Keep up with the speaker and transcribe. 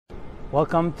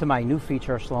Welcome to my new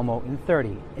feature, Shlomo in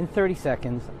 30. In 30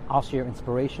 seconds, I'll share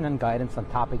inspiration and guidance on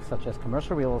topics such as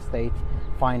commercial real estate,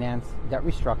 finance, debt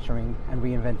restructuring, and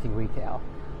reinventing retail.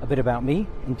 A bit about me.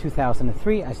 In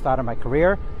 2003, I started my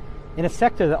career in a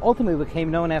sector that ultimately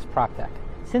became known as PropTech.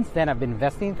 Since then, I've been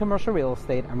investing in commercial real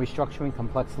estate and restructuring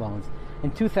complex loans.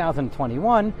 In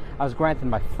 2021, I was granted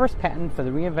my first patent for the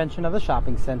reinvention of the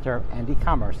shopping center and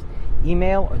e-commerce.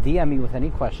 Email or DM me with any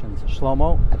questions,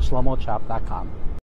 shlomo@shlomochop.com.